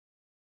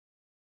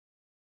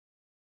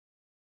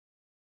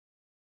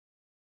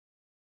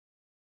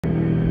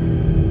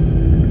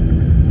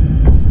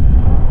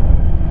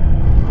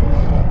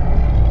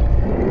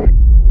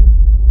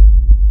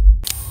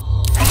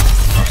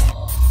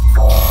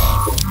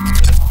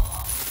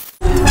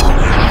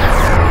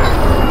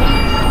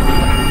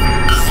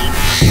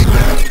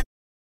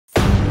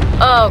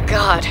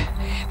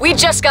We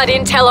just got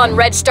intel on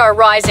Red Star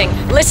Rising.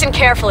 Listen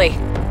carefully.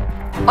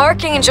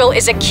 Archangel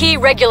is a key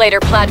regulator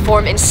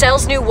platform in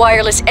SAFEl's new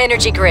wireless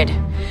energy grid.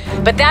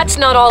 But that's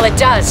not all it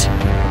does.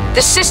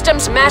 The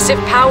system's massive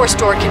power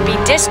store can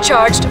be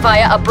discharged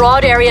via a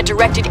broad area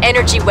directed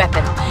energy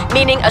weapon,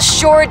 meaning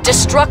assured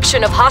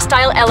destruction of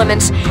hostile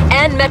elements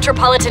and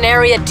metropolitan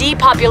area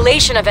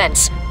depopulation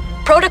events.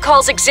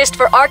 Protocols exist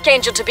for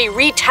Archangel to be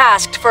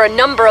retasked for a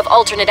number of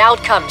alternate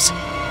outcomes.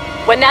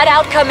 When that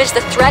outcome is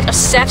the threat of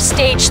SAFE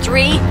Stage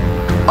 3,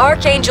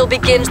 Archangel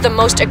begins the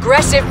most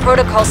aggressive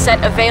protocol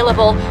set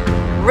available,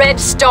 Red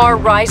Star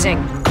Rising.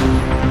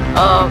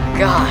 Oh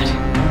God.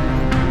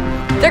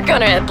 They're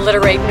gonna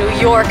obliterate New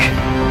York.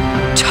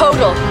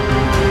 Total,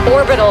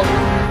 orbital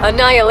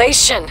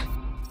annihilation.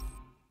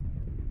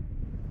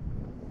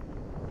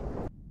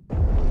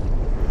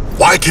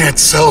 Why can't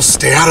SAFEl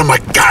stay out of my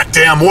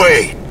goddamn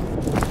way?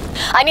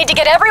 I need to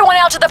get everyone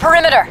out to the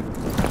perimeter.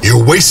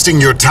 You're wasting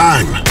your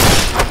time.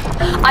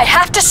 I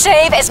have to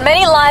save as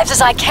many lives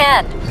as I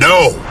can.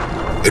 No,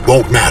 it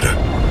won't matter.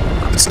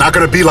 It's not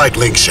gonna be like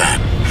Lingshan.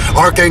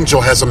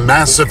 Archangel has a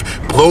massive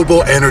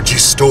global energy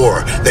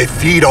store. They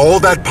feed all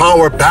that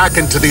power back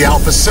into the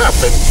Alpha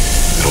SAFE, and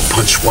it'll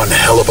punch one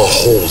hell of a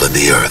hole in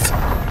the Earth.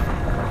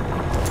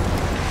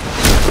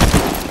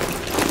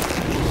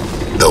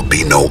 There'll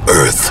be no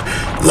Earth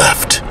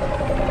left.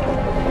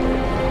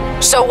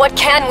 So what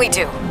can we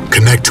do?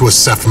 Connect to a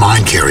SAFE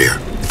mine carrier.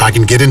 If I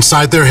can get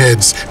inside their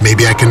heads,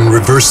 maybe I can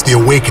reverse the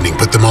awakening,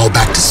 put them all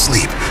back to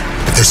sleep.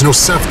 If there's no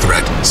SAFE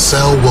threat,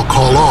 SAFEl will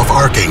call off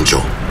Archangel.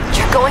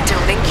 You're going to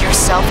link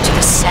yourself to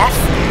the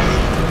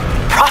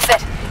SAFE?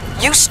 Prophet,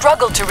 you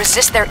struggled to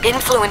resist their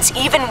influence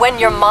even when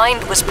your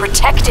mind was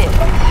protected.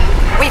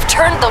 We've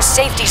turned those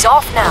safeties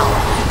off now.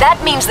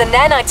 That means the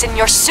nanites in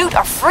your suit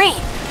are free.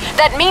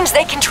 That means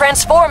they can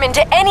transform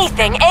into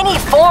anything, any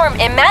form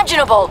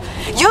imaginable.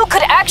 You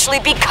could actually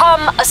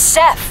become a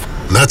SAFE.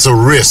 That's a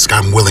risk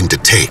I'm willing to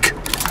take.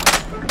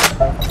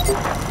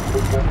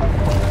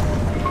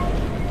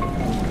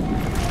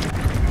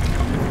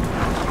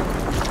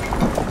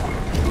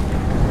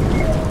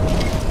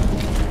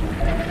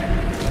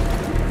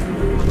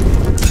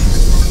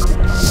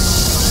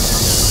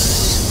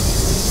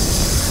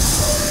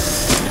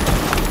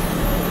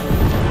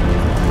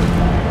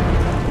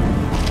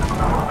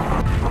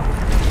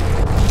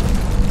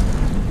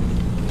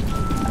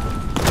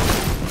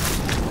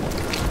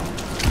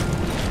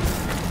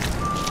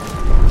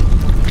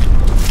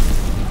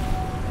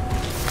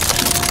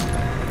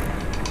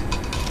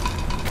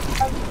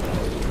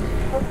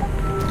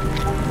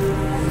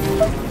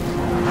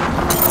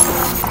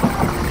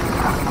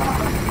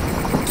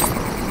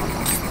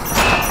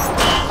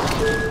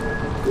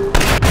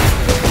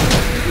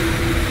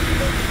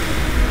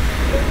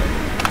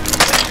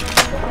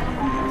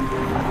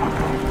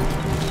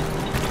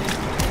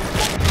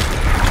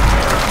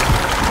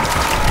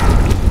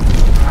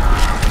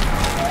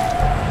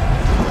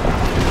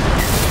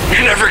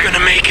 You're never gonna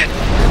make it.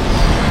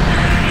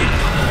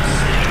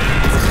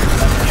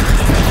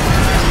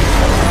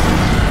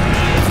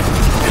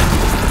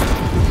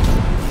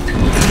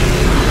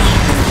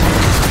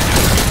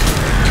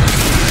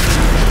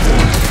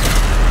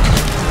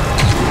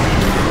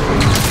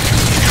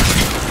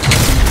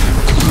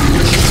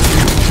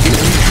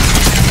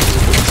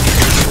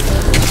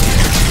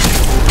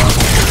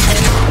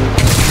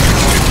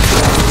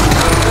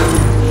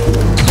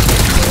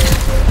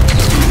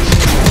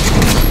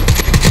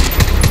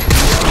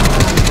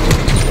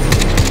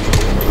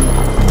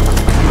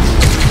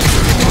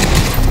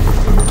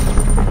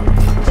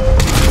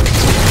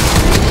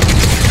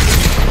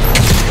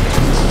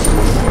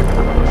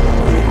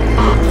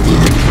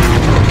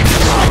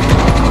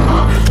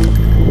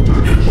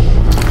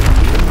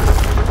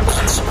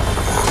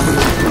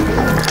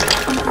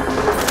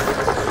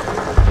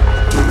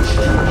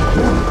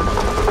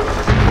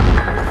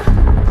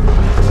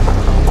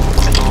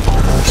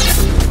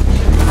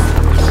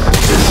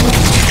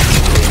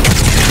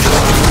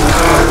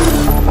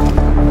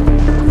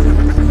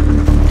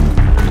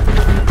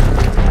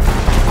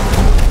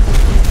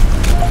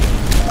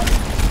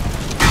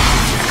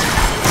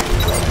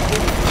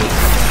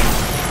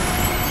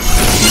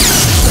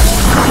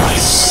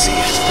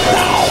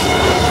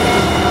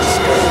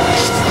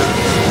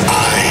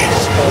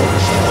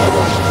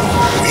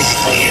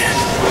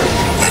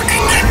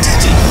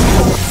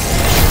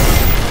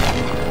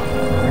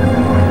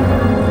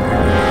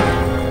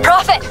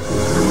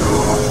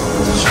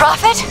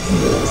 Prophet?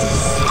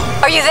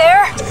 Are you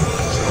there?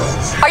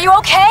 Are you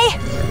okay?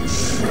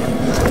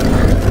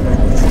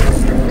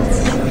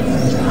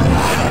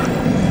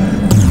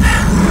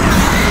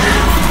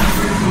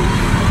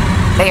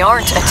 They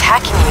aren't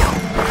attacking you.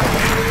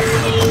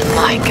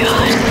 My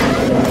God.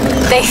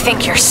 They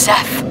think you're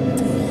SAFE.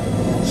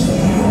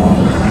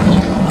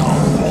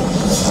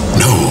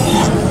 No,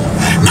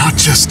 not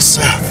just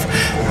SAFE.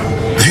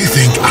 They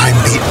think I'm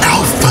the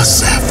Alpha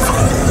SAFE.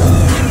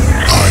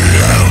 I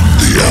am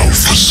the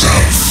Alpha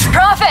SAFE.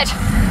 Prophet!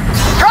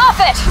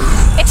 Prophet!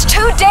 It's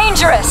too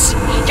dangerous!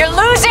 You're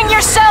losing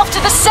yourself to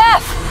the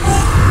SAFE!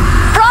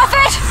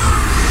 Prophet!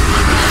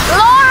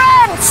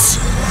 Lawrence!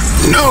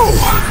 No!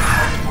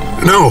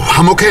 No,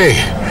 I'm okay.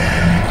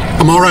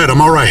 I'm alright,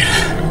 I'm alright.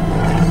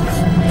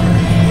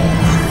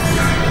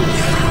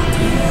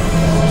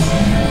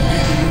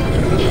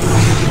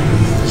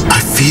 I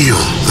feel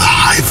the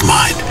hive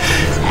mind.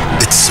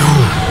 It's so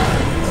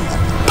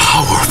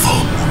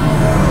powerful.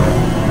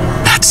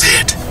 That's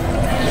it.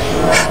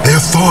 Their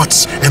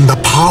thoughts and the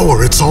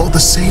power, it's all the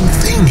same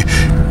thing.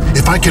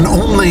 If I can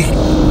only...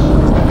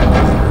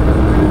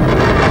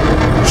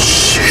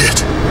 Shit.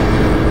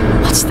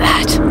 What's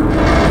that?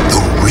 The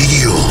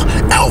real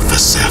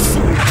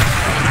SAFEl.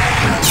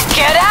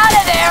 Get out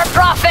of there,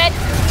 Prophet!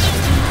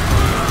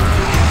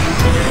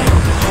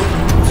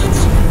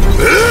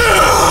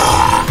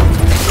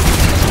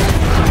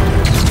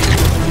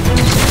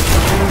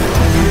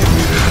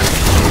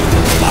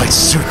 My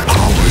suit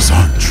powers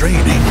aren't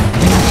draining.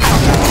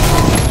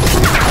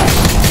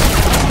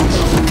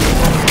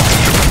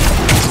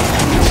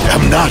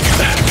 I'm not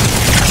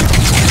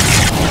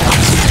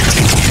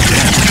taking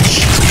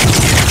damage.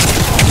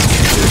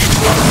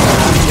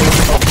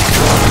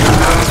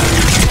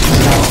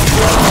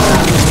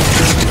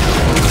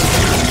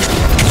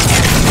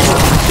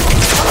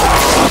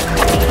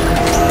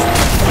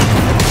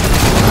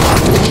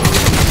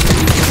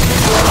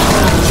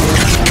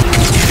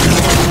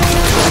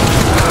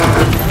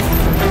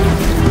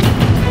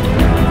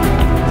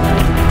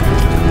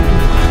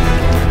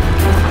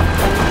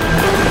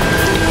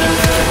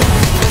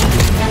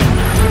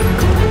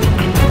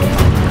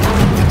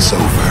 It's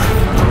over.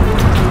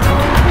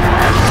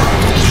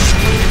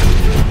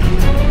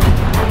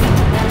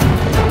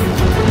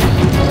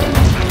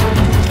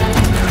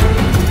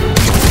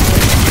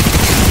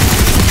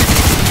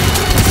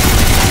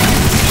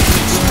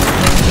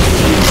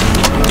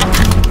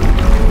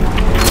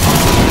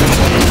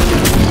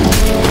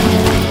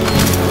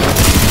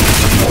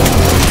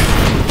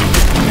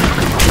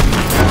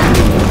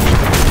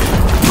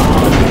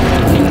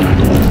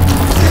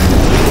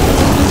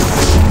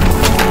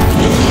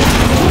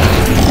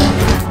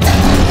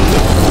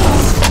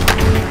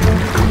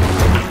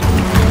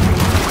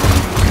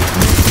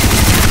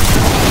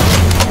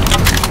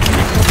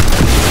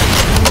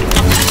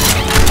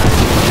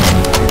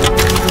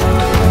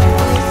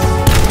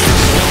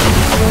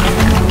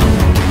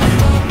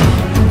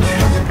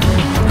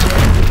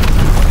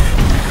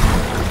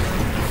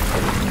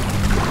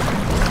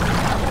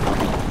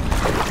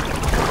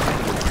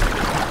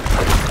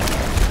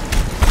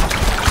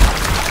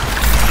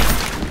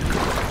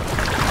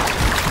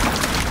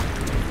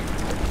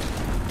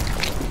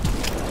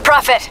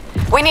 Prophet,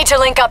 we need to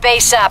link up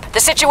ASAP. The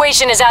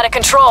situation is out of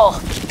control.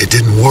 It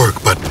didn't work,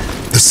 but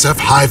the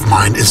SAFEl hive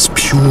mind is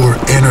pure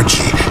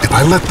energy. If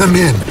I let them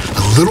in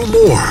a little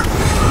more,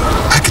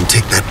 I can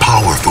take that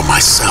power for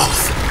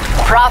myself.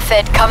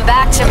 Prophet, come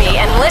back to me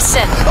and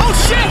listen. Oh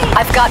shit!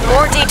 I've got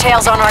more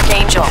details on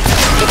Archangel.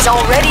 It's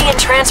already in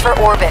transfer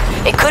orbit.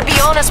 It could be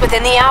on us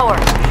within the hour.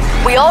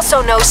 We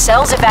also know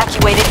cells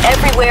evacuated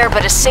everywhere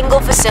but a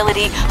single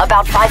facility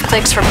about 5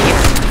 clicks from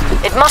here.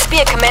 It must be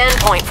a command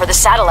point for the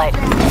satellite.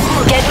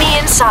 Get me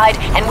inside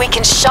and we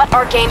can shut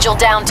Archangel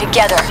down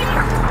together.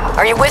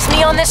 Are you with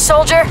me on this,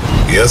 soldier?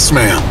 Yes,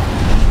 ma'am.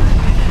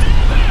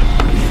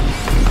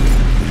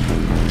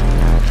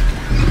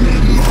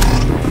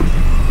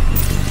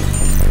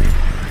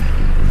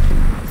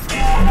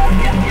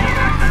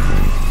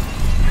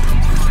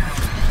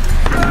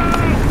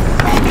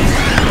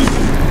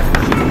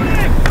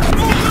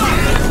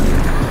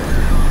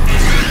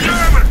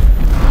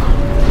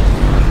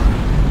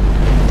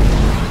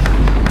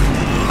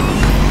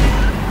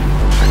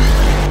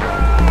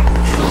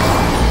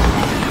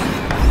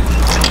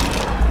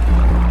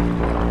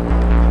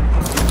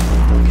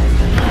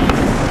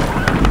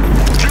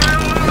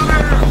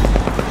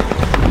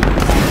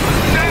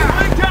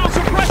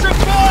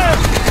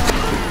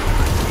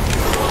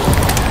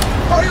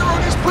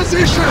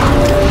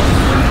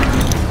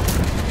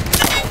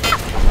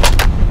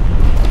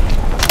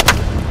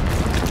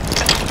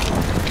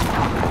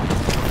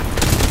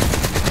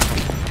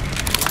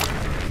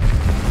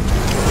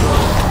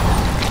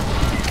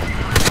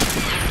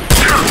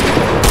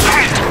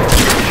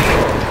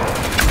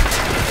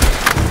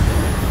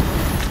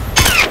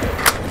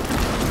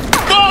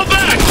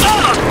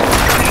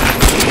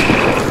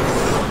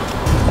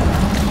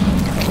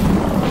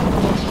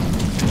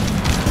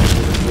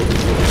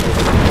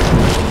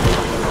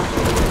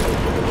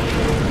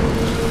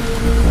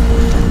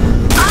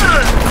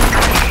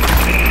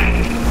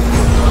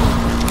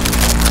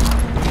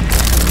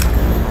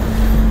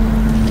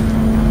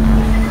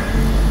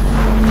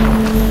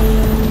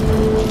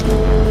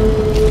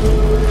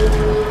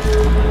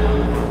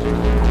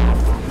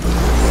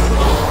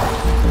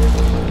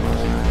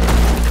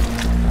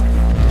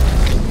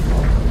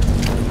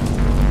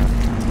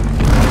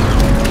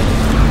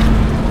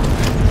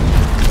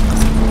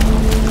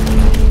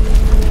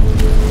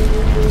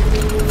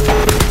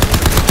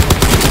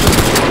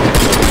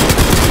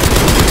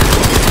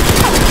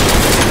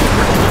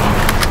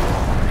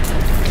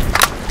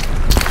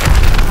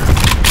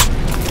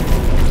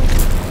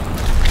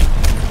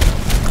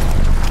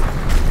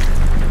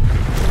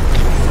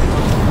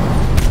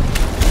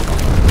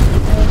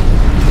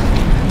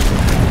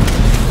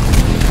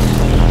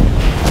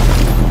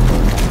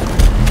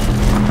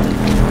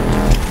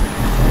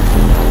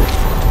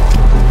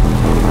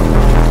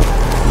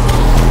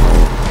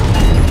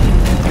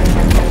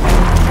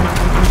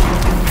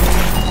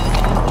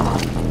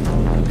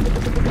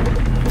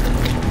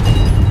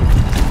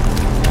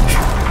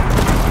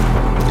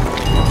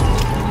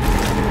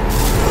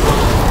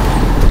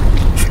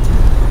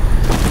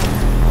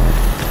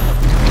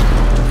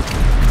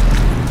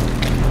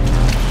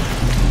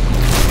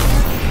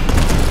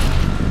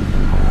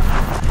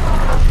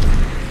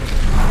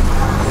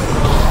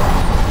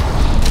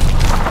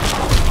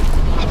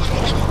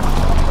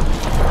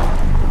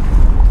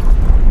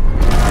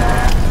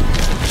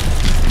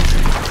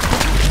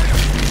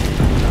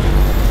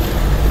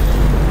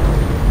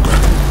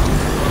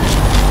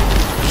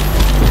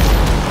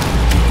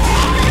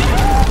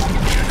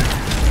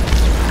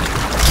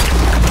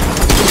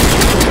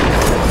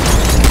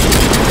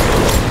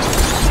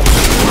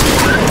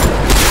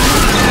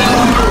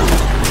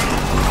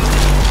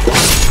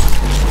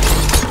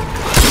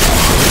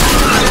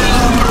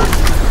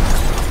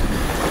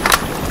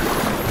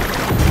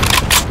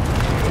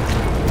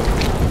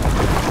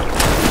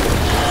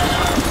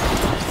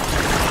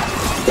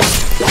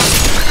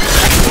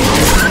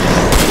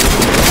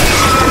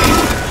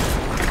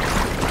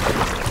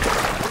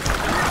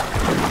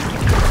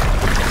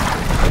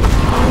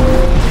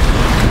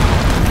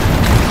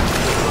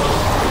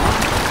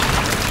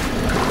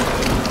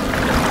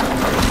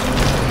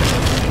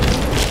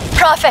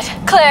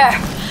 Claire,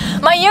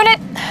 my unit...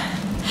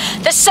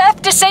 The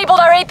SAFEl disabled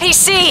our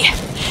APC.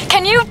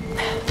 Can you...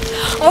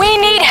 We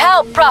need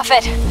help,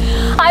 Prophet.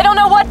 I don't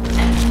know what...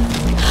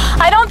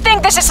 I don't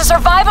think this is a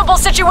survivable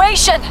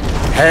situation.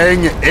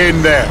 Hang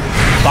in there.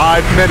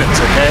 5 minutes,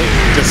 okay?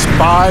 Just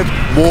 5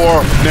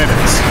 more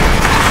minutes.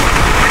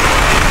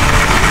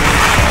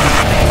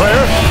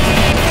 Claire?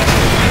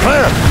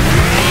 Claire!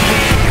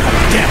 God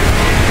damn it.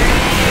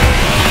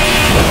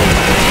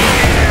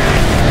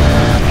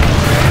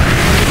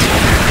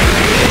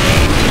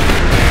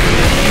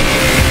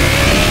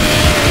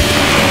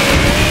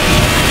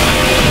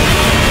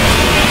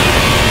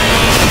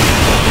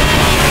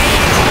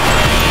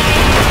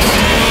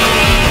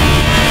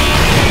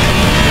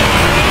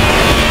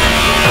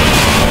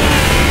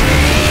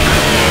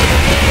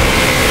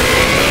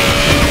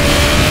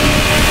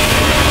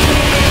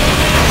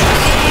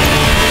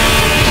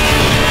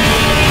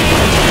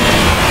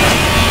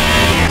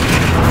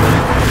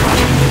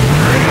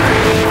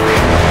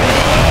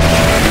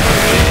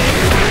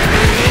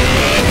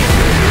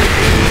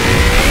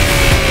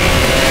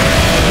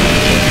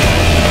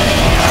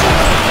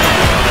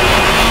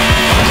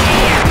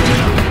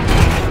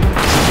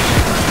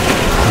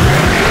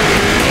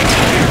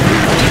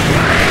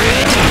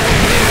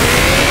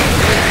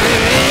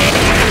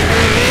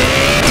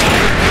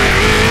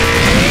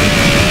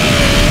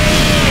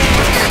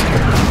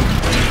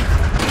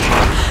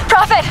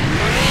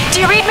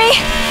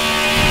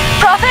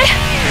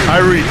 I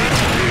read.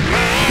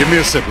 Give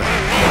me a signal.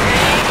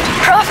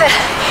 Prophet,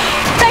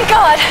 thank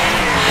God.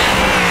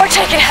 We're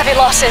taking heavy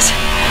losses.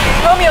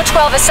 Romeo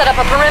 12 has set up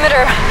a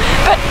perimeter,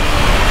 but...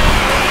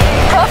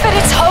 Prophet,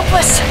 it's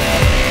hopeless.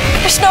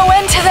 There's no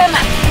end to them.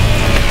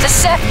 The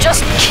SAFEl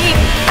just keep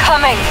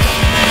coming.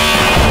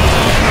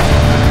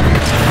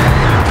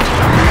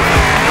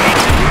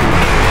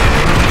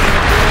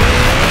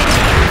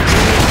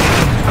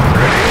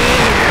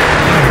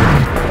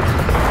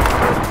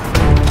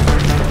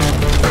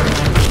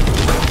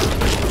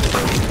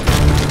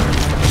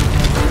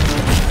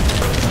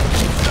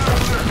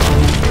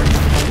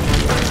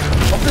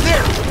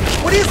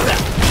 What is that?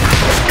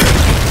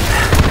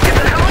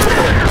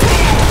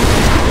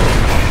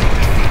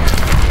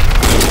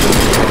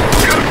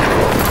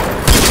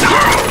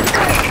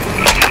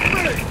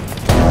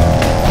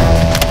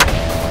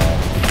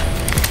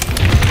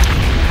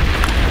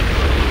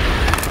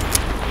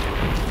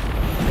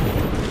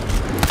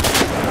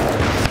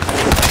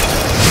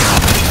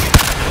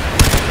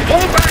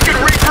 Pull back and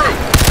regroup.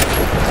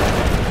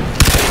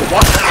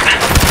 What's that?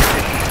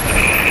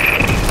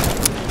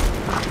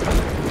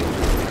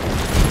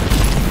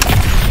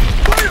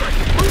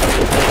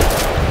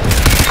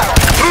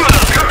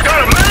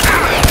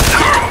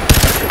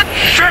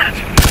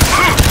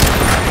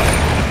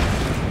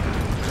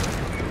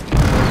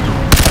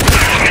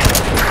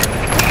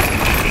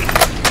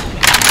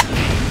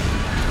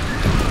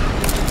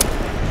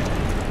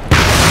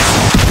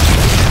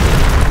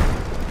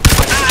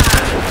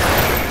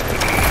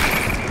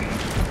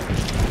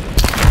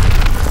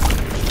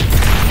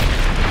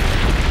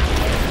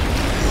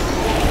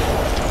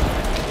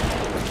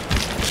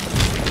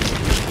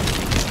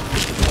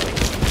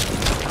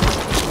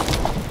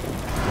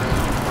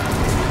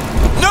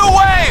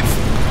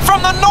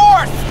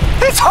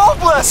 It's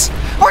hopeless!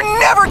 We're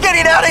never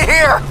getting out of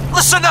here!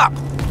 Listen up!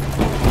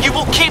 You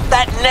will keep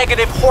that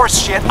negative horse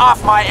shit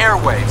off my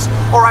airwaves,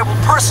 or I will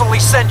personally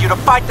send you to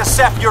fight the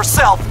SAFEl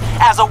yourself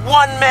as a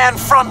one-man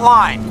front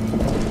line.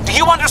 Do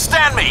you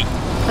understand me?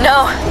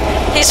 No,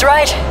 he's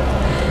right.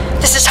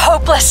 This is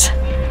hopeless.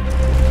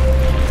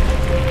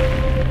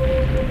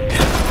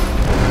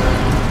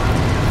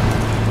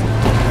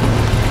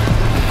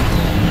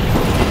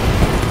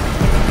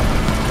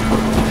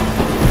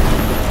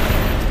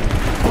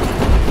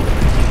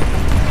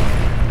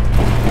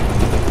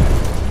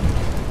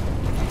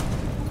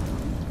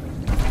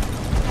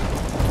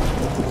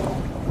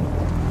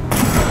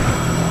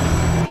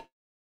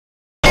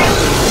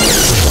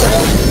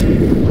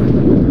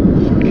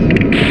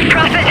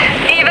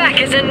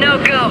 Is a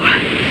no-go.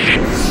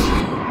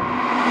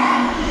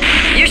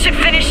 You should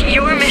finish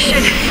your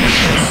mission.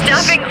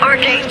 Stopping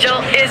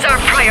Archangel is our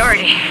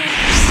priority.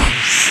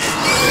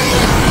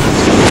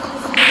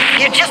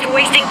 You're just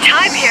wasting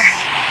time here.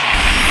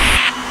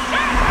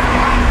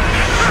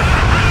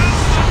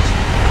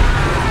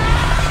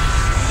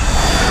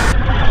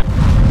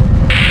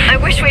 I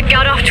wish we'd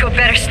got off to a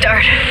better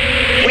start.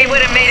 We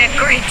would have made a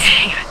great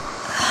team.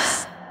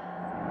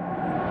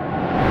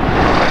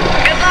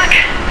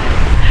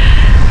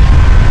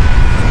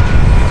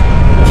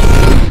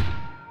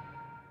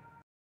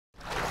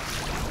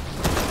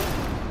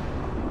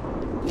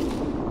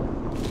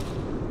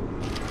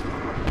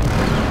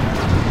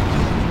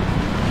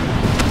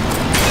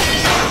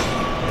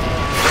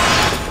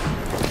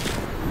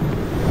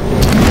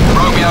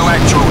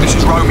 This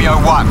is Romeo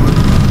 1.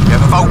 You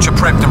have a vulture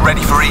prepped and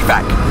ready for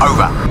evac.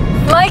 Over.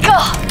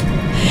 Michael!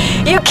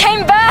 You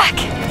came back!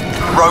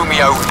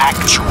 Romeo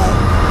Actual.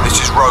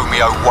 This is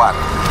Romeo 1.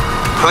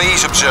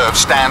 Please observe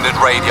standard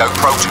radio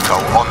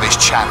protocol on this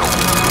channel.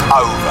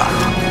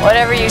 Over.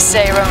 Whatever you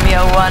say,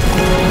 Romeo 1.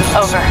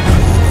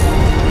 Over.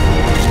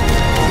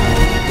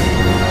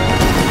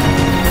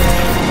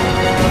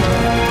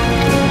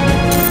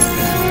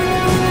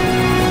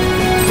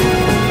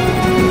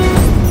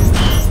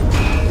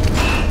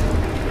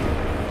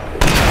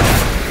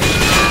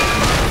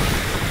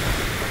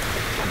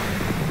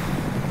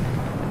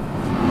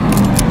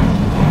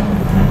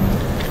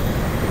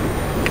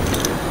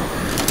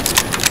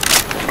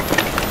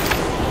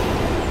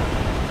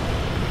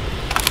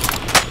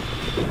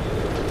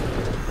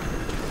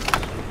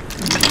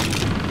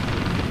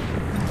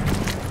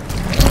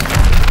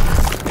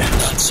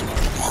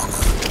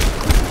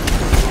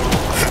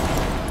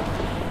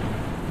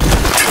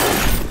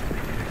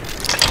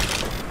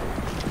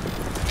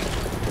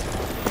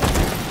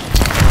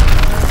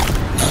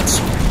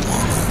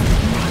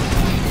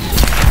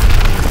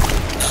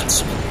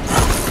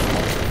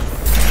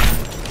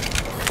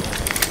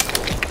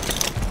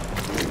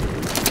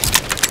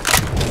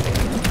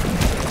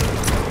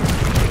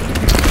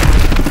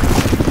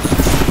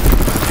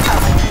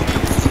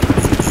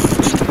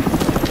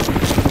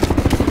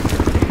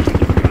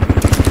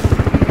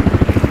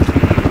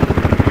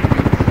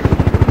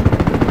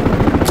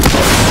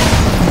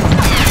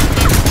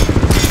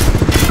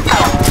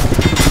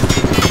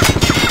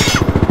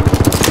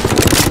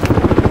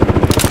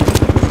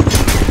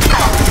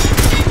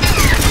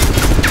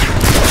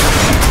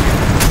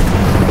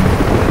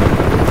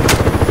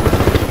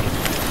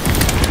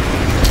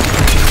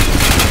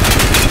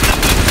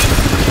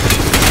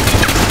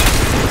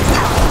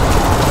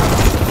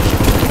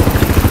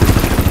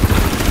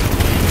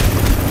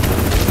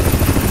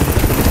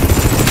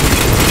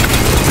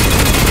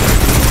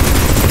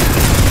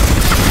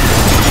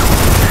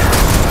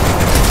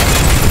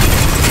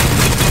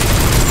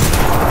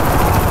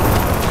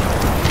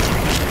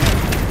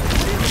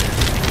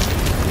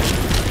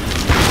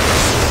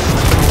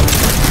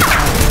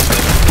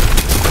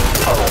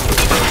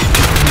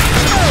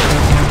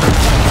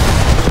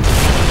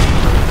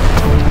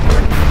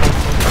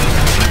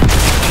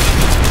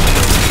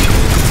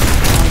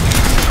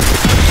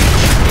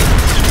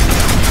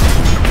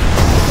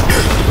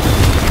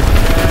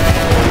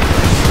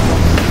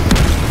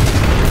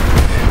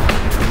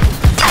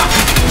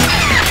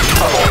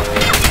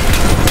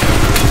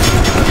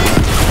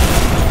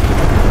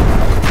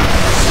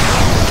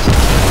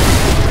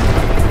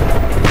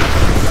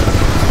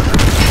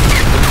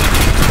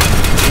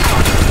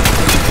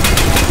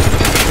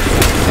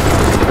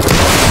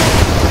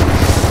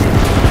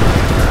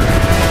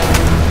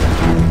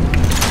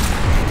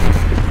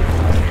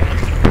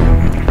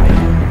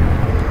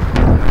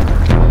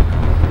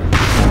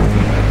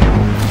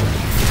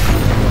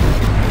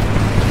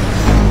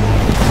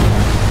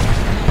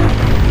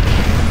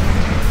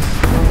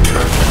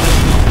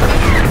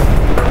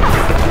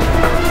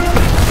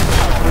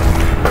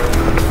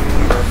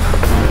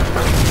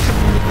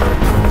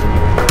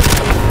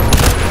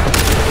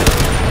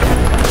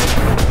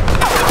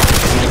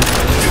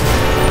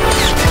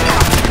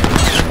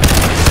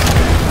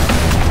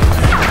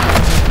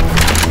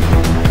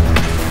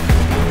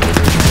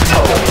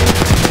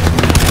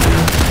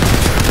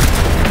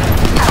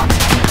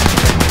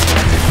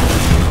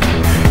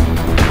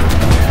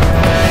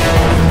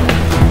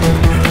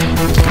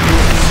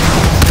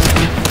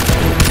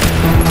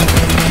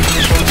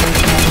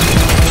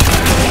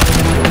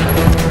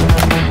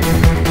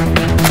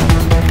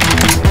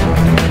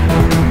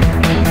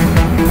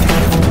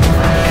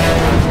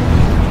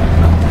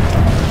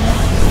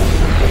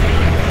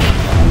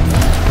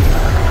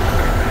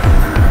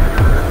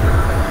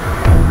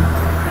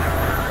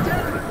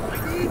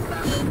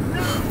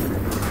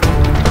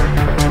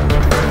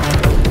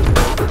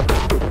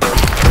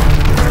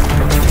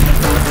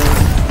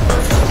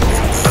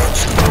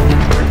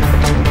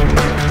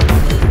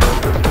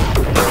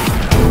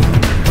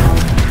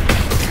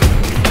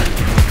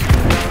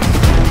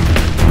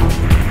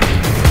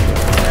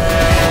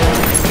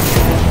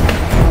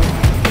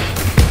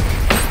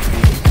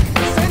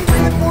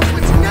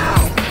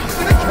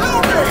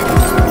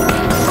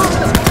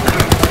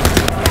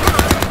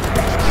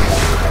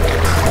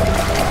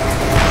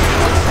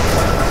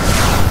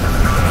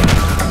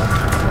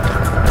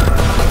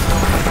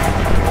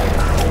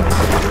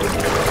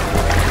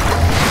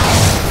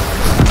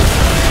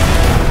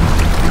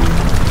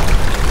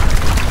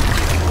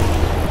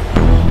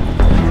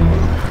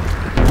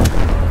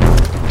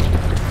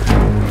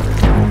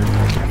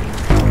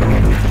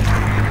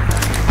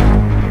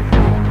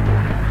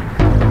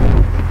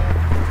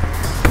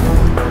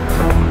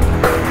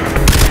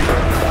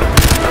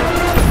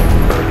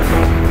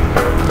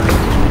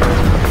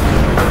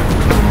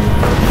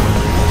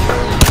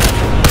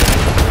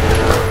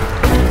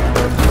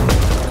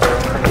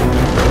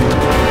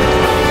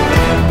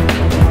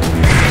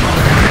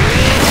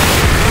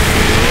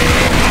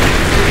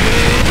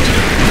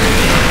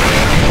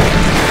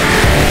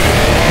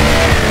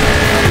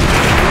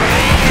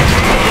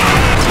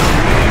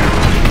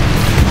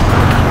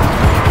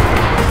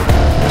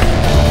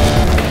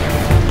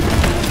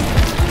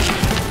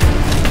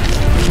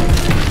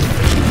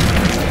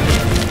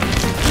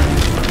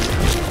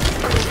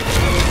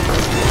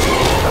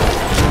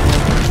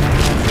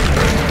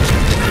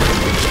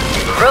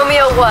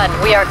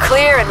 1, we are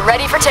clear and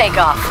ready for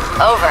takeoff.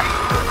 Over.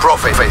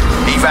 Prophet,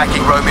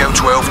 evacuating Romeo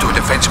 12 to a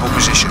defensible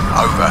position.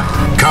 Over.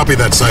 Copy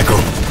that, Psycho.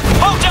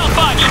 Hotel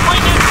 5, you're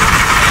bringing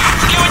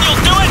you and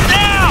you'll do it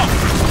now!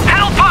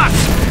 Help us!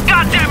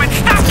 God damn it,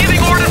 stop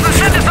giving orders and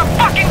send us a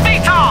fucking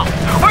VTOL!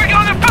 We're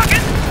gonna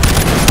fucking...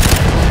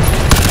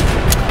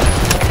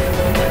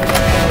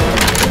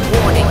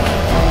 Warning.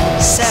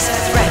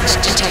 SAFE threat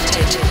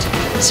detected.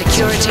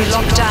 Security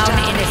lockdown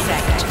in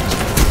effect.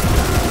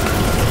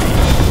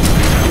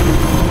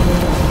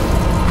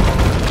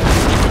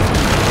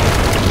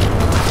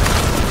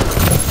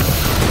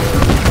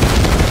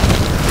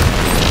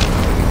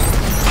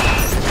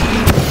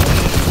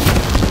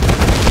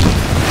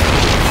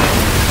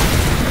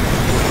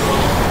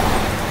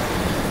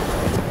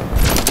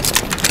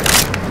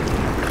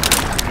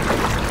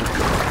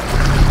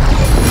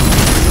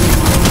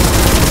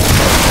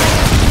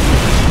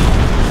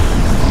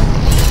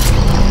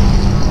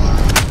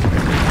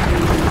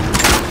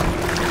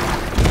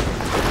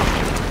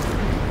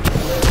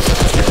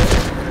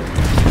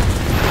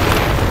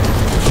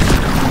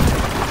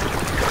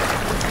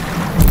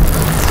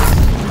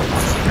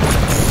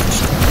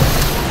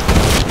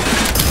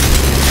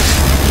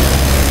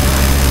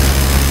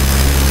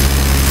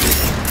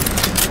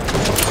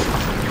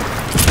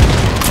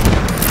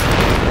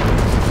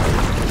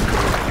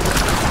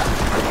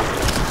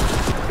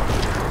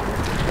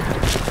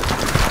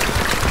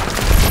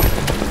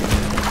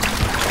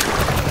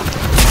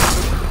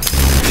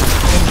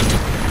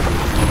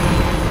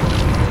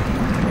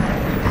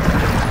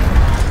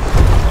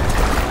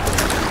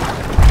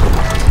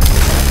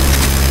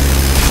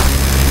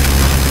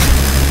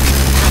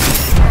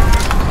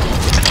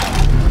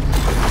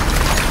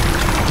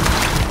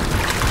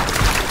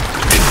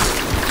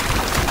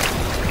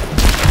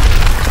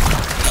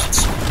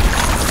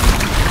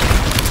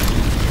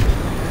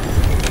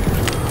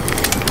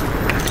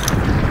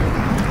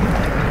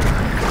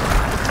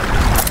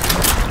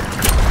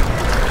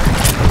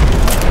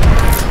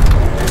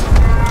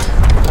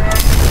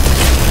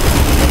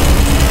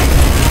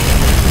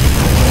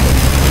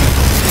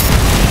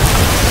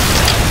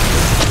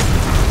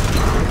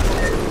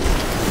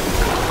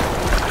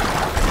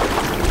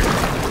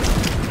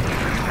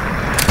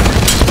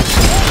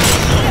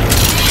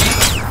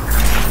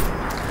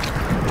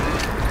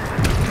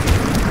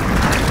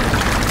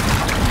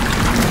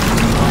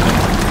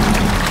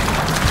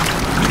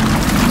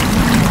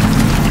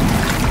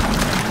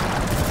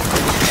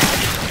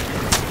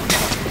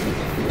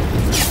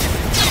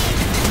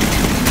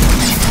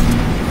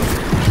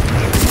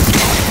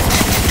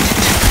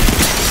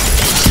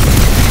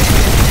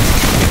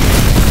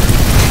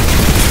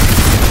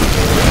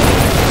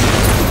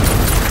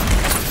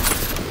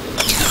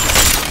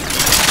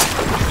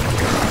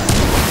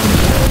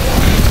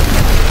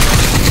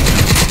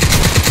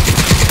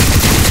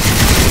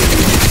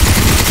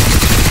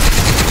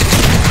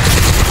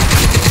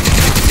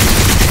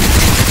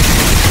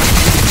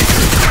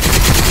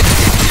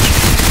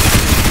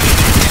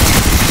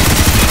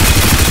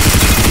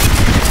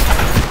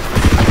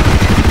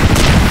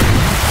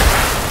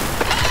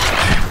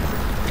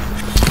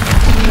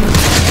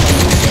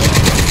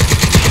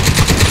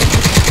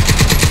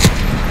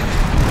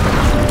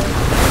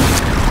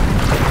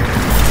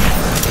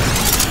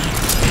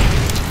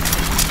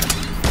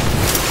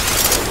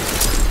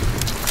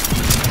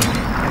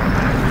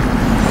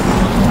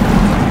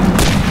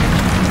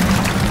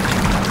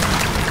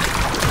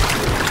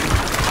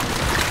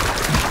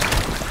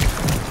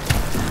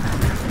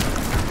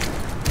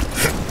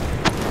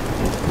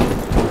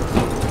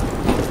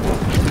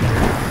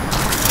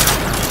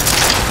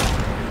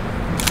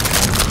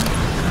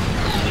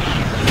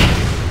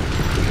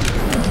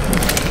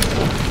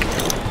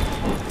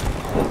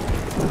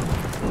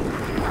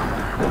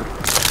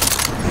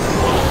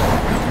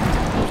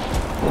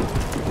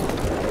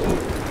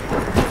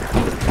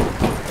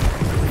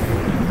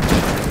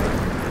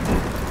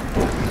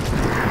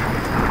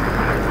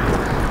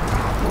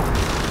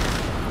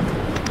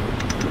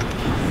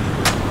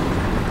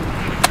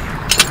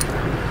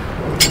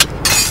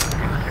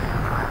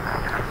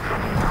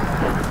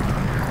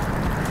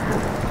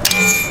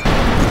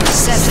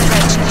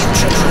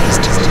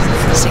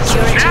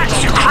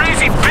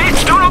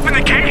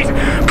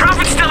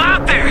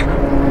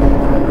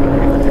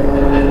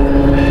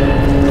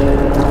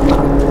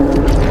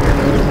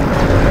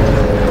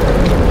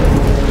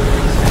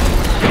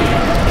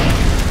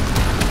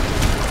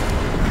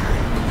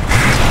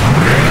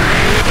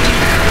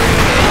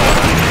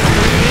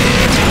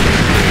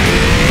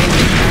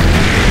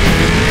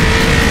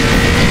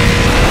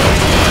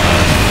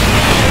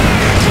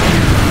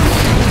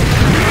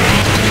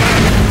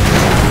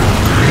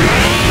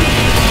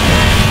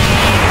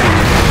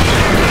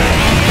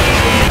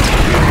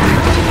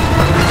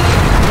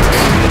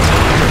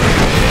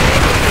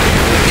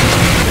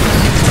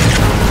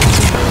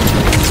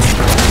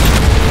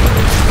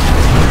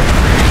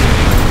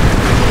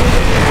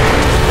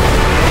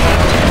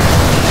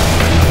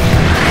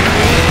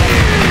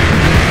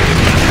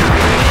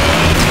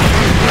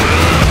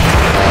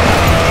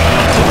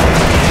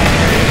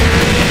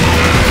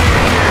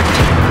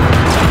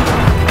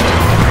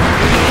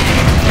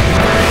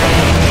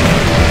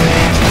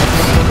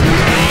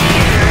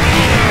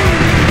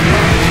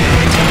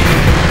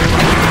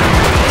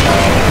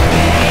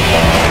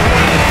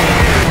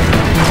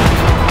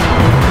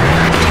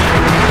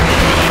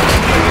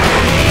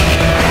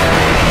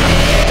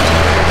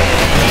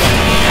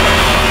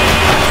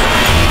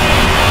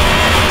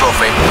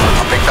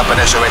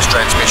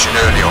 transmission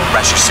earlier on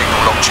Rash's signal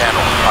lock channel.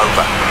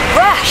 Over.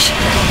 Rash!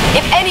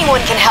 If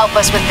anyone can help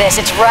us with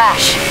this, it's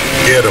Rash.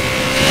 Get him.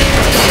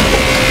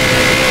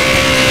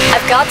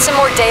 I've got some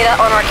more data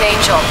on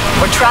Archangel.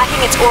 We're tracking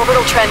its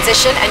orbital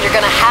transition, and you're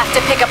gonna have to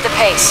pick up the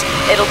pace.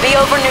 It'll be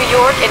over New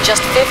York in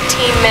just 15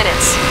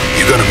 minutes.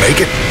 You gonna make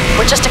it?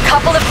 We're just a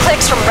couple of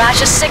clicks from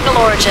Rash's signal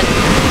origin.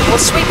 We'll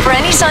sweep for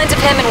any signs of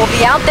him, and we'll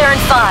be out there in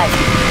 5.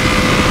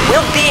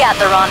 We'll be at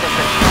the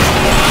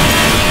rendezvous.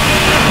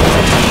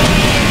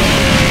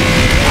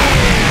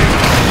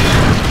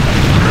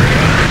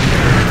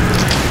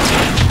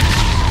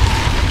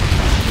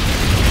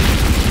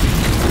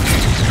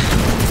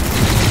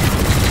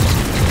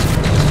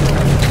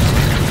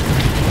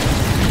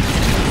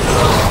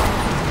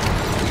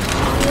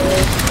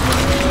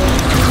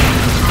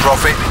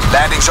 Prophet,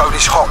 landing zone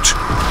is hot.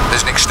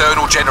 There's an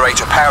external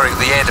generator powering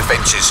the air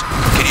defenses.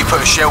 Can you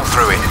put a shell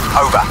through it?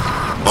 Over.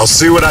 I'll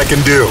see what I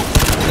can do.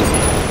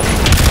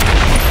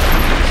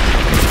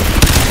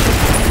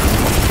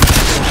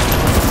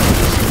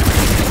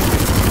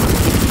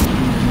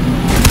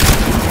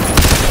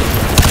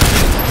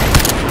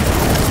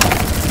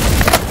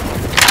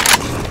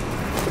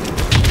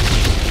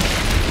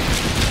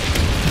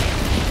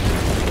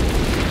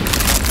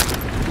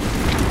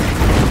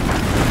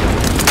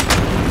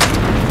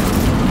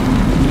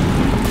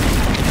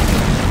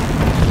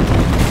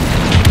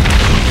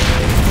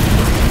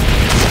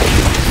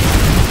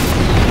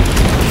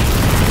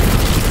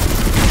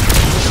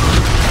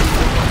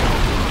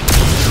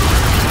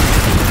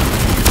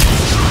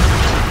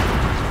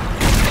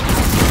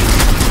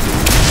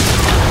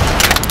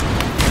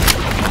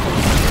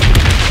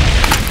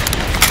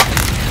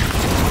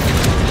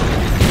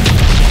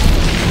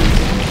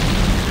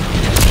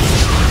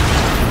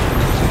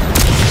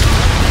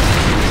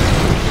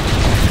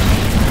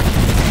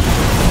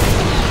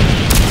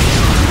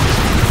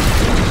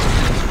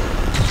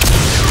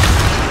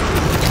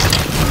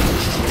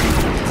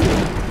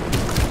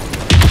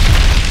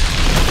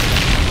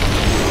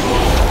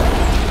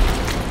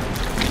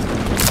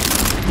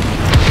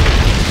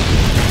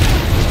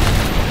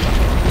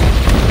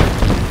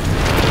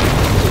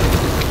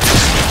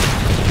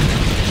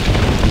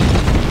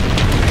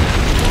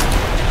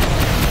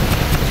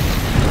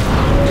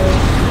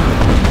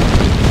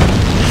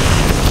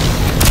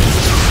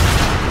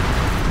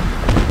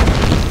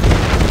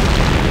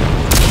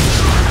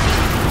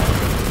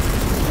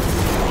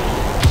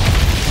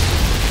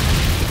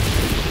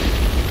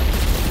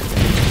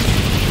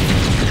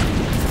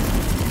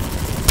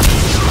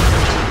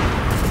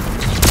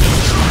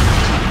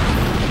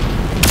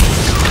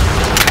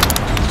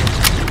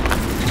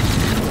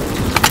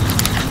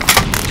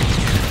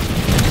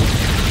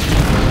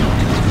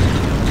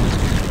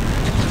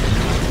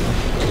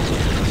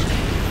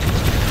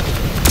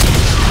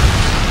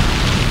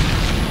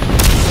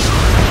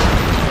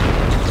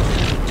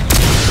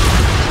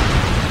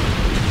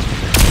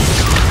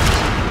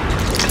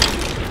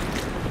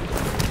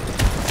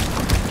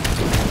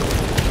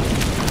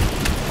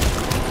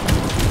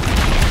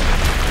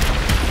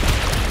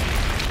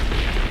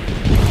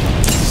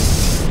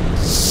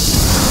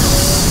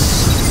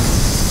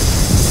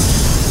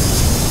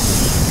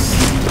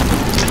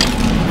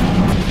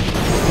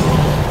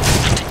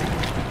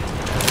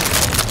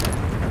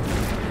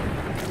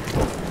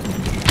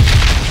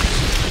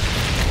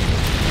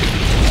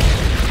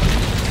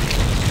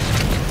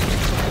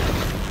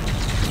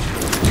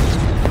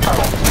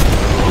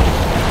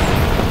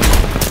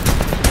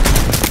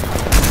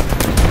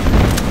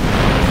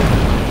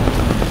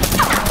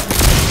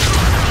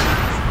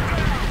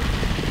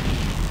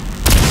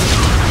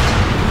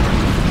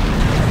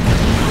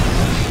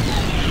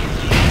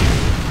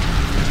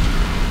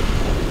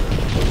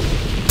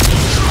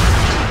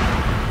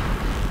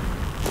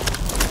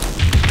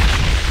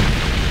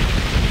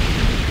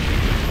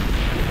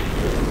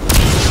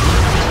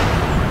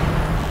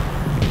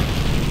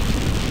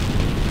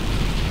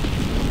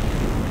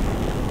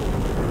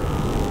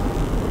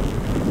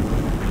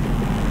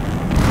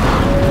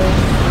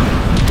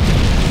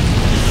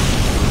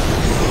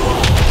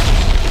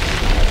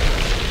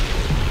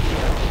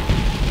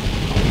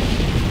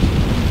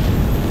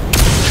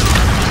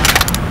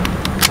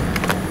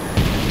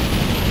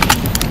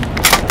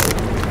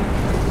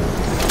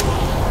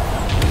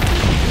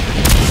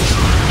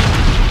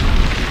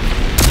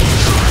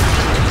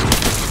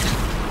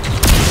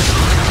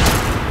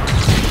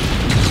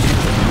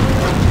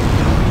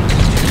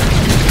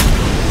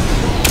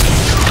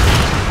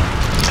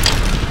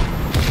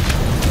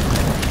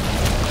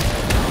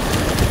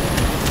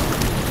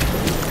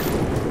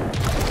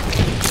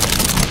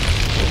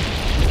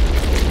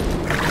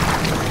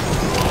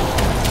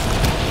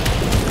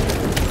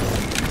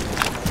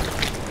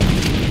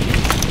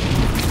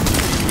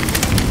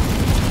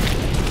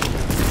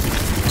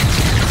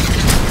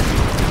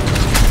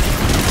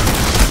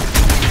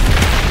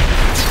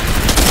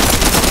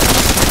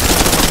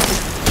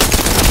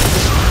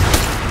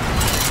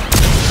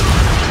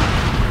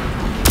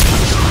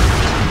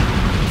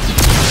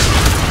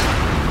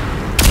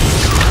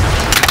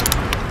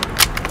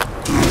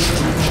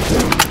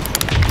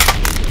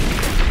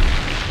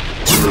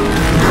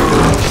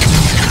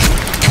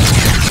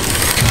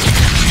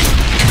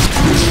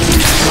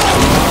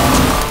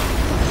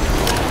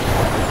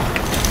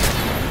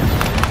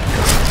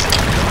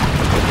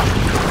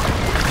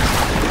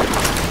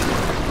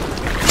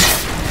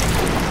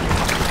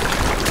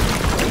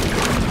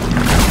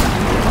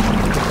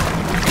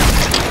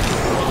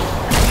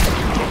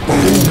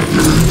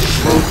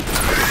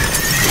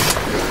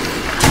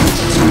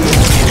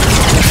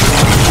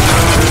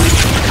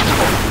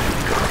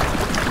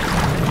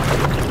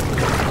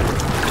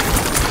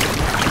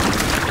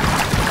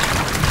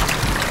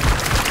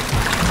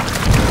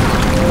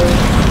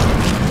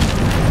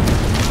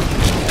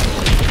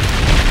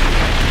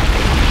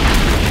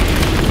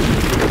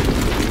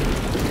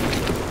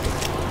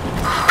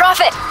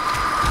 Prophet!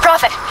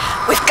 Prophet,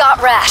 we've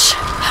got Rash.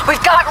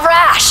 We've got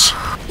Rash!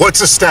 What's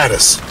the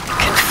status?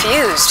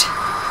 Confused.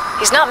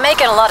 He's not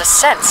making a lot of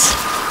sense.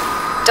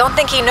 Don't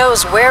think he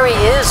knows where he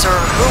is or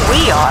who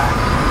we are.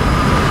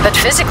 But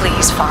physically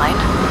he's fine.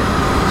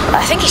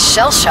 I think he's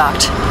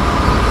shell-shocked.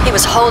 He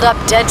was holed up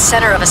dead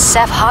center of a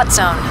SAFEl hot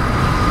zone.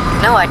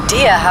 No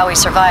idea how he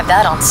survived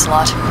that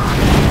onslaught.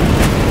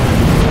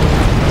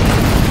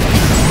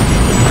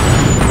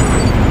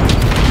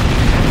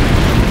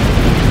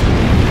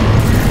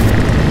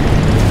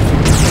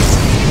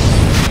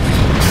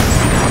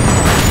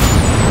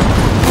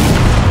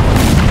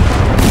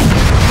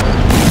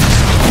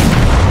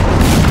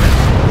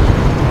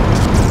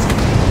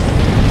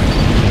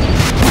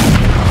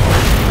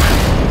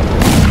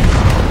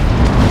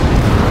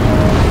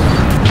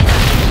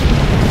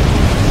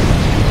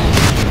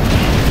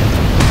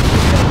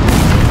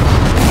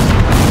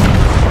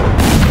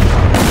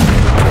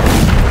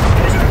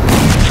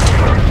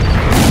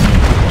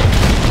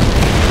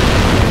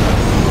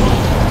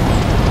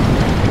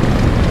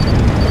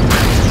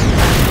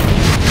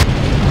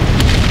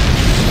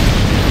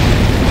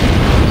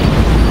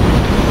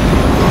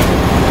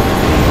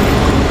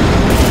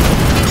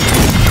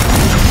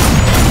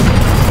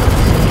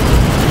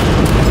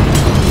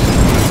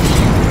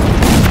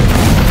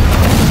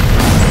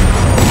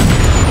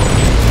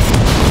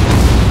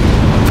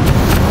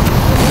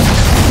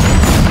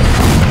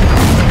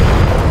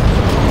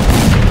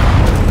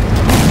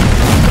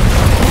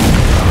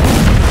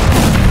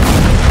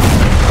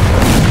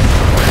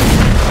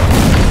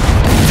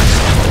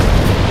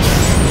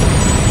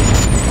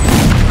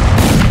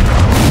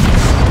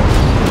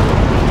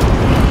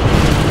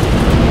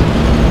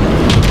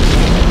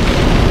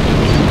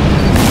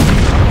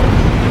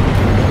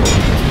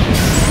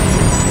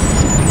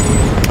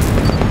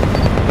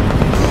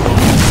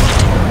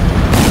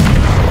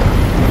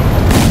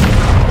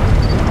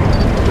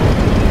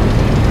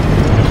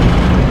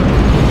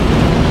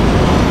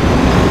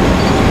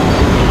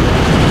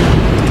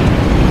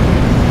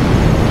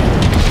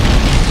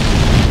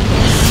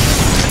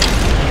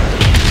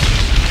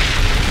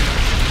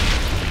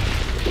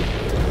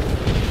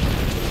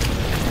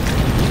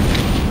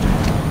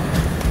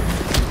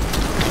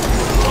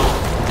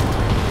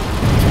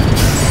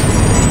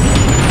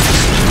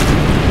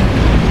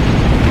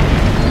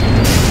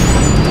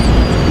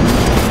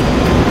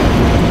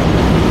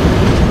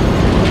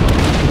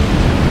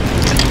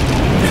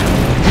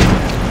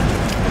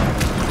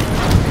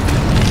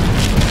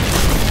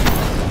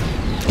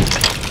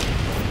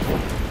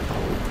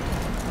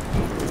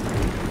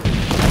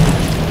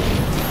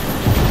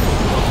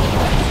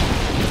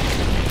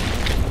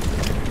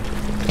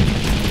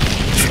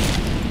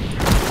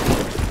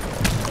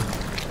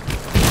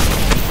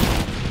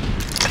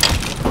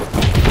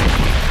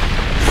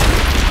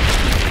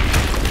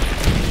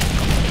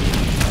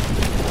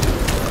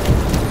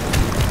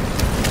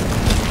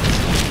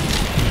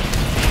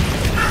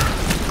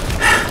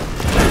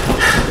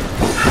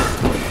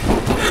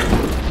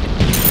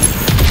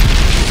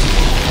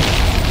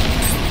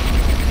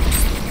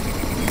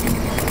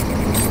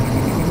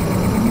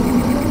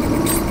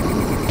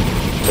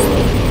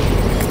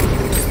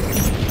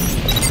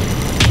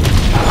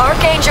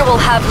 Will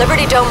have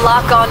Liberty Dome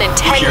lock on in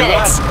 10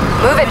 minutes.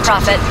 Move it,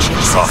 Prophet.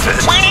 Prophet?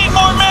 We need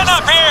more men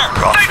up here!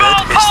 Prophet, They've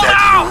all is pulled that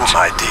out! you,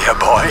 my dear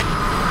boy?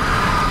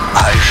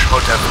 I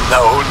should have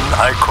known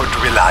I could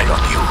rely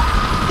on you.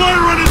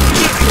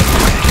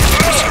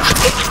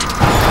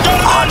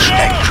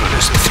 Archangel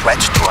is a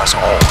threat to us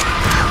all.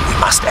 We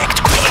must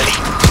act quickly.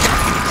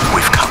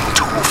 We've come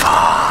too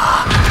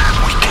far.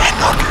 We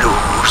cannot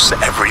lose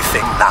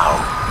everything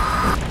now.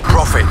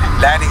 Prophet,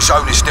 landing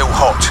zone is still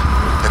hot.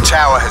 The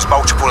tower has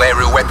multiple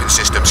aerial weapon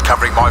systems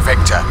covering my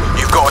vector.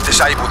 You've got to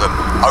disable them.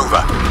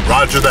 Over.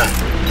 Roger that.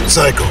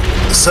 Psycho,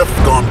 the SAFEl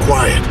have gone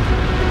quiet.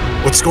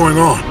 What's going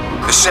on?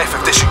 The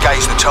SAFEl have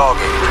disengaged the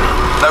target.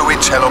 No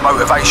intel or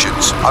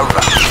motivations.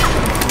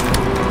 Over.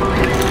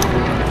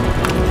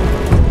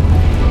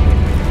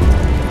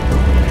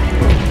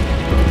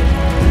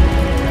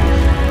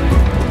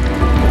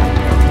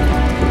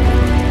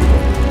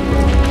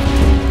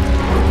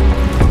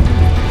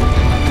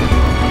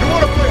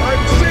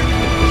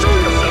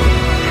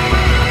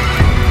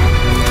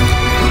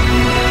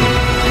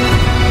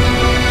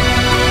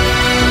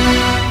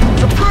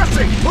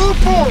 Move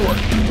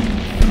forward!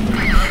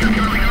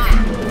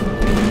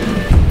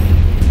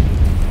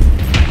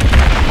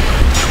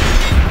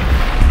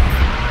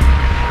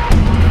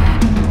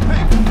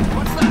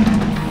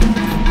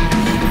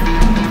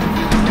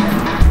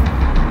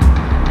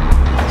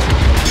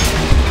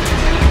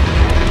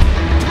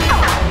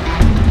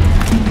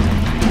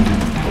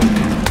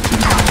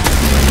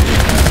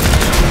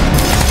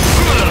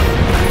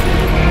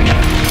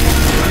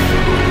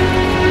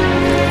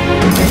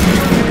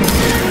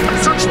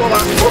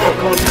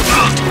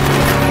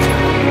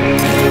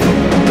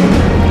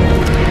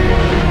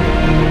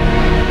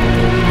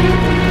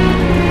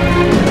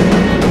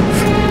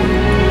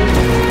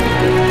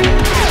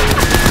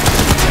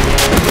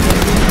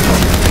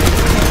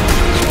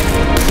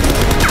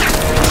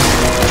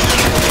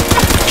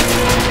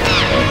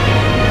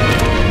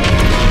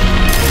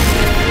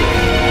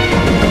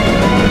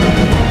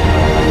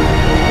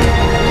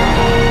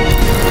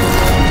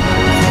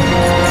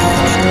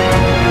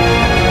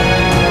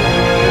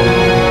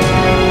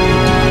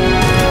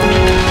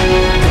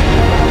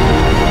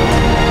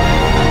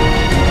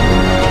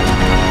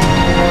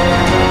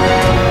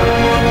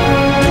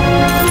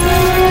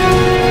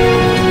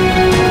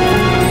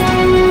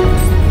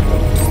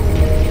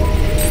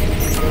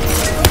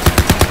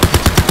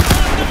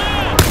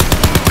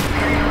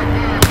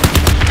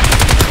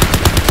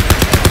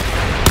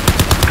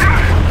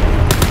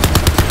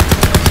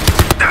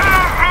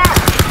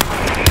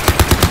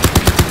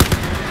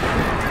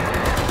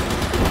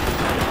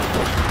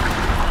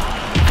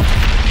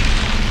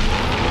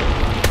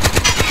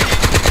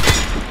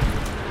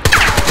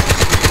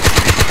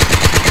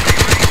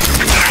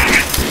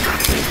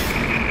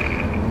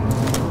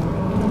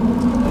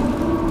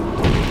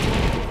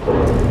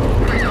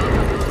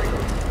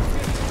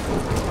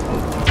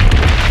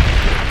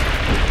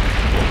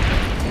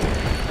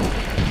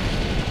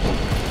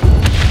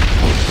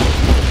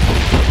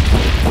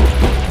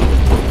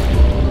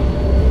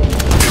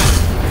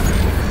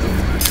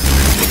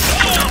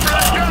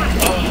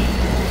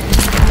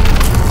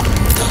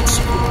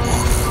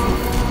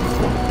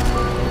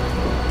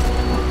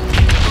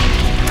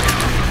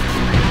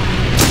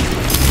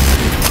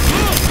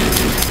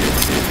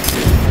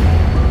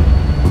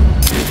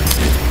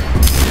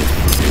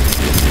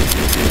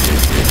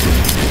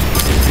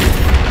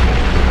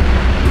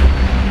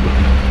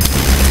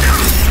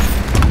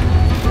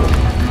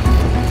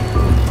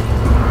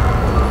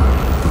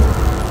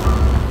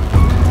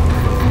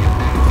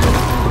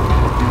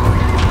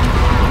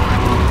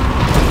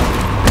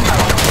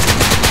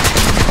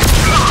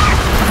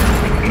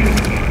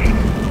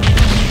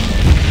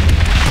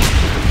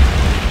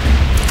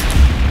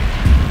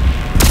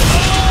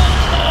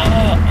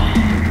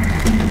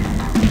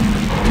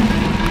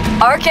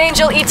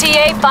 Archangel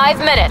ETA 5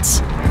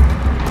 minutes.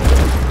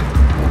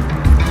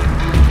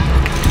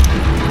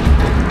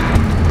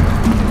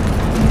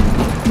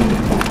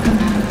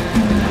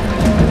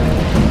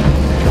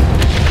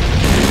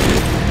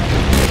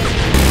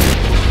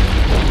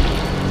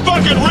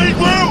 Fucking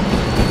regroup!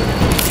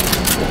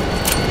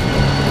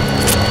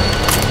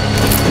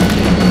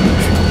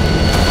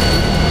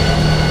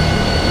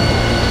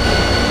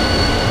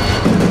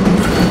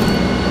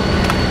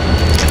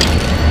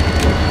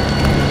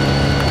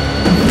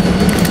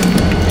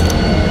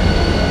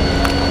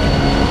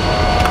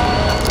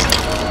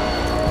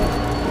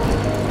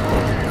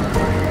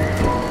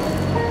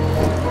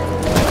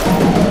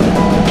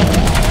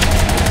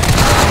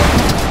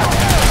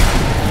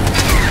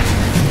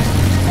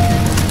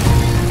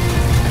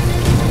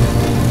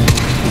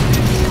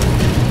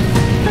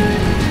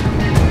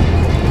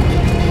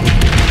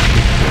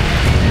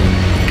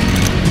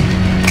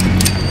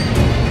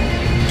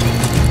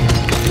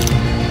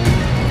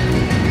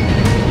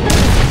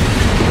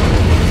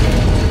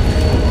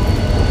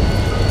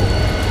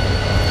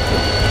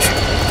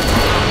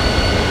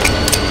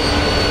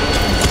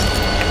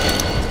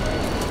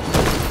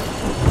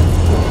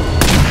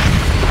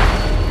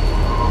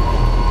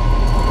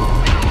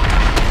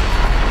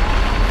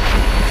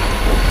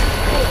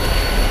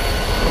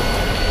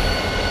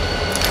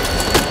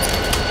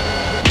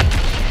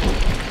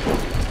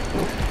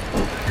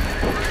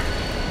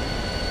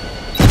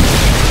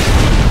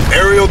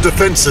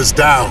 Defenses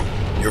down.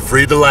 You're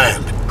free to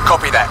land.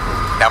 Copy that.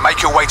 Now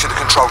make your way to the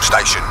control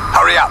station.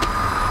 Hurry up.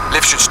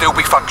 Lift should still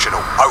be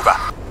functional. Over.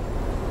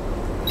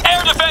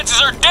 Air defenses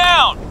are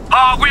down!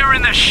 Oh, we're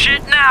in the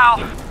shit now!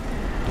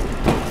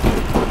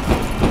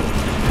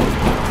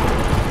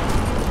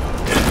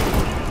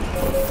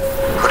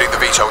 Putting the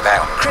VTOL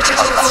down.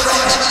 Critical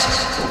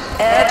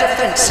threat. Air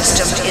defense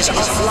system is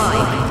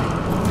offline.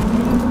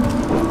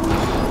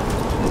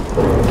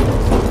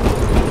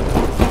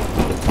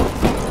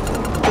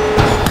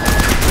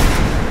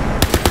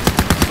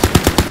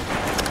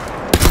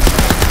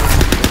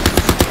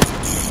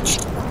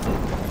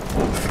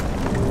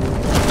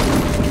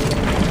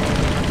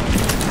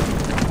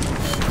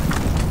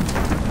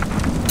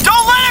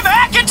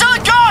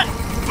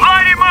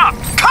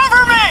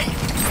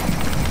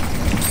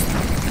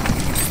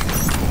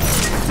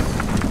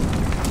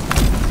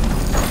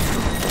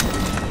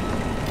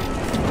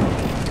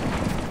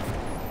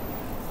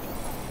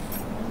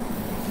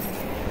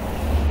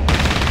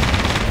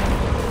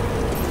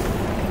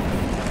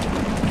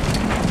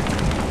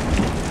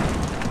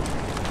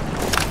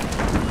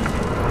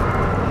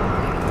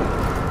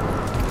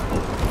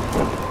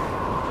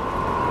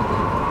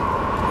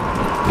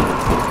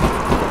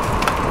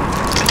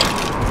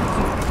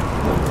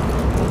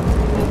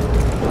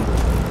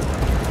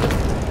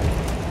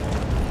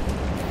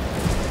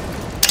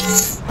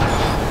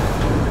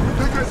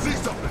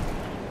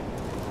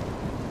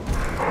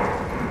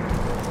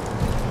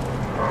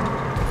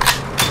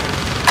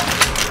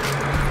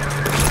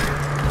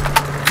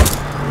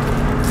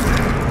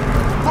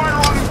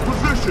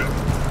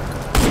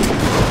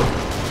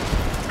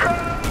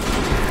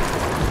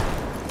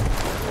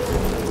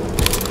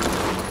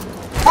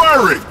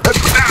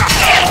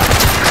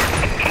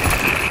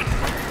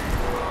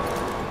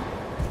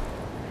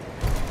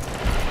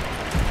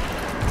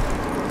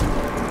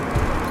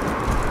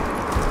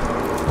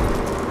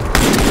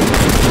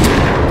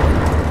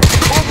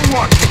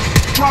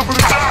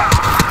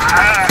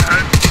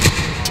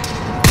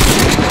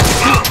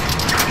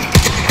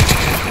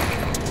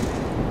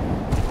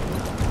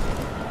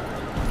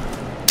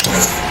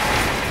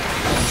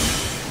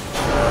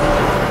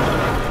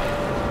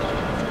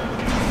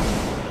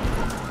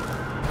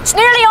 It's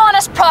nearly on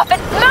us, Prophet.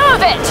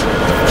 Move it!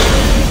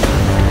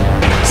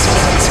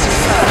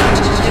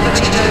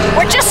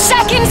 We're just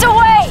seconds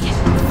away!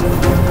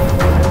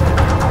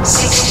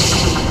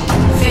 60,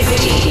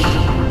 50,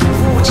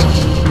 40.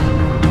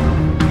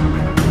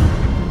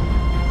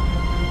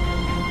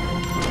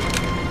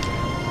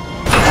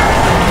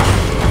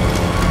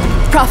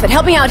 Prophet,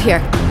 help me out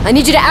here. I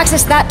need you to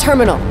access that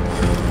terminal.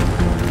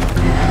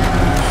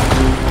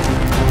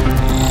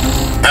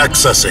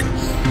 Accessing.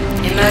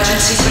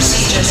 Emergency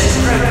procedures in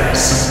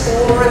progress.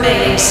 All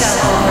remaining cell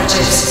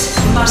operatives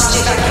must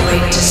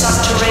evacuate to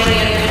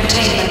subterranean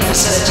containment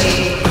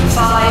facility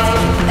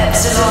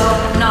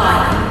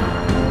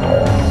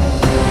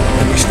 5-9.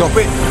 Can we stop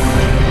it?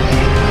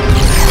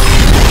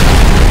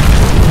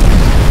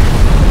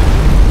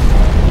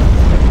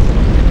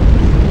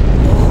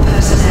 All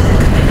personnel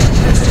commit to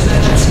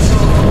post-emergency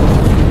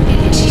normal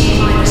in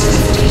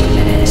T-15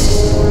 minutes.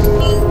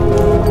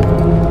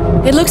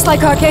 It looks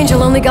like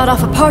Archangel only got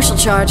off a partial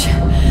charge.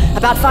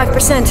 About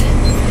 5%.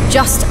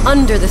 Just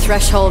under the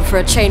threshold for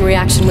a chain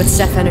reaction with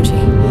SAFEl energy.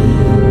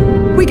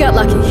 We got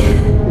lucky.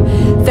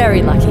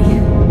 Very lucky.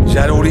 Is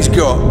that all he's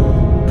got?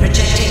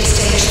 Projecting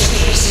stage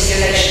 3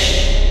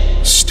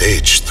 simulation.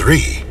 Stage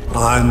 3?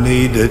 I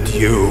needed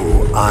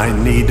you. I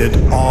needed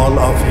all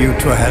of you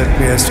to help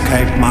me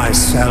escape my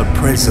cell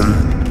prison.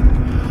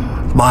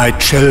 My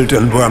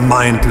children were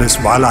mindless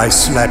while I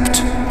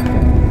slept.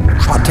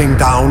 Shutting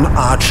down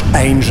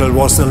Archangel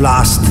was the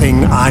last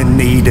thing I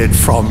needed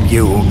from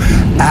you,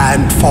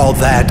 and for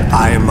that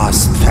I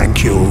must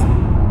thank you.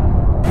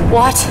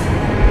 What?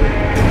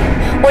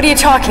 What are you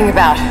talking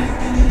about?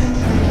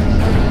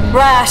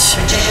 Rash!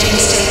 Projecting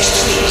stage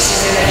 3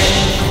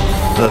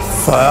 simulation. The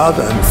third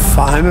and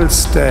final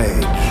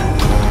stage.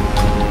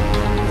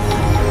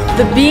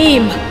 The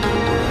beam!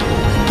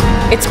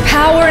 It's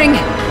powering...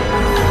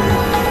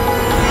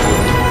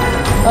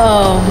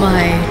 Oh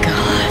my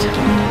god.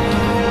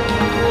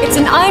 It's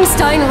an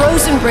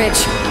Einstein-Rosen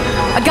bridge.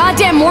 A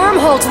goddamn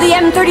wormhole to the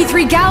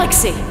M33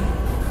 galaxy.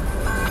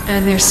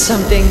 And there's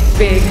something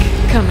big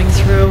coming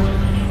through.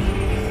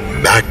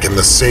 Back in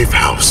the safe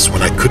house,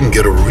 when I couldn't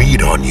get a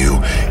read on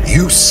you,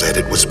 you said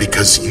it was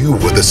because you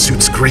were the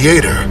suit's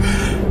creator.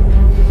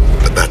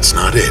 But that's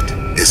not it,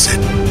 is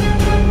it?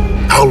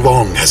 How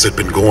long has it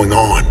been going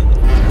on?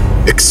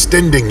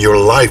 Extending your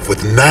life with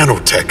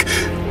nanotech,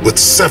 with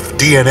Ceph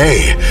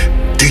DNA.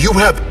 Do you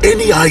have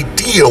any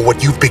idea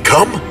what you've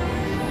become?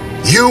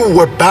 You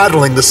were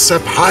battling the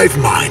Ceph hive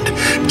mind,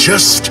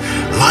 just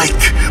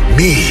like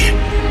me.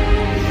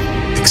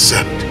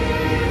 Except,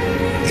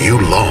 you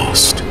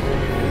lost.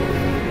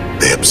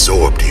 They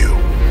absorbed you.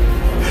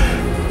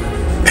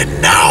 And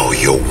now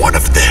you're one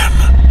of them.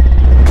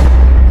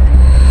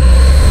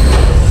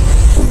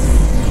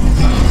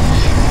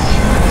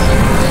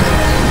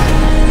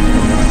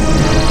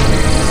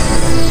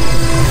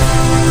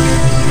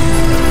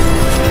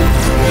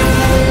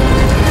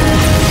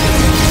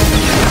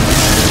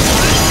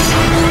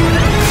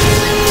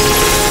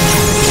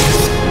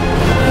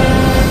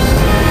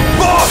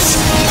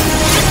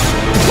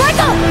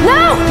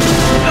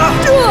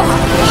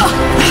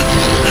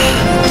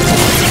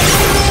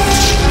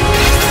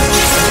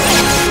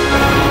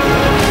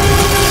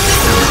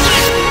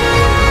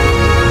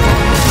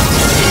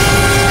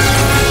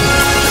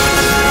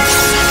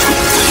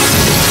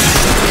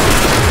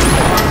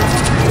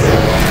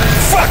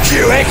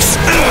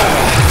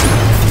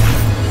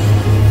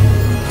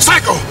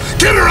 Psycho!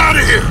 Get her out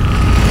of here!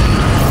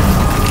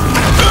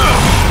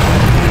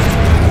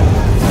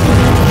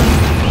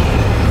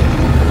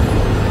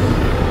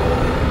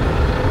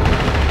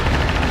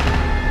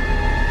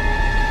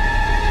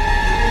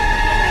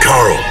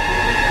 Carl.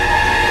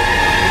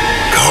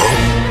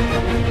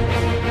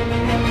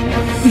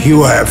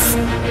 You have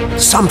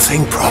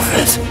something,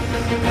 Prophet.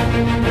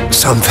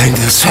 Something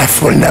the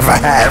Ceph will never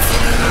have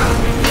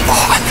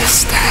or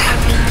understand.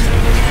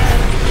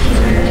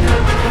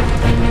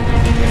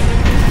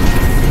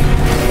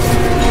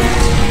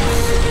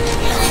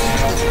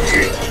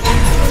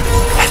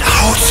 Get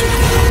out!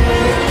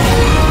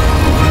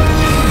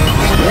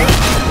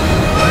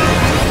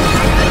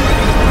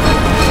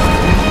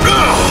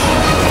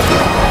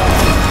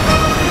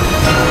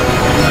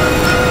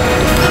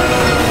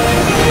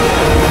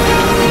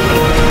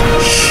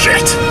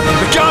 Shit!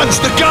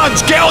 The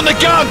guns! Get on the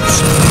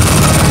guns!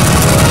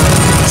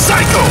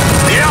 Psycho!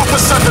 The Alpha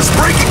Ceph is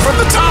breaking from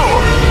the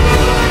tower!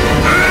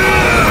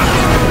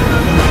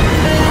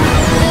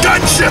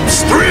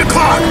 Gunships! 3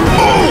 o'clock!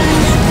 Move!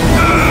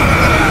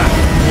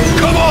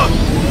 Come on!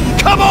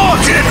 Come on!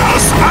 Get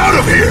us out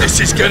of here! This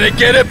is gonna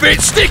get a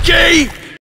bit sticky!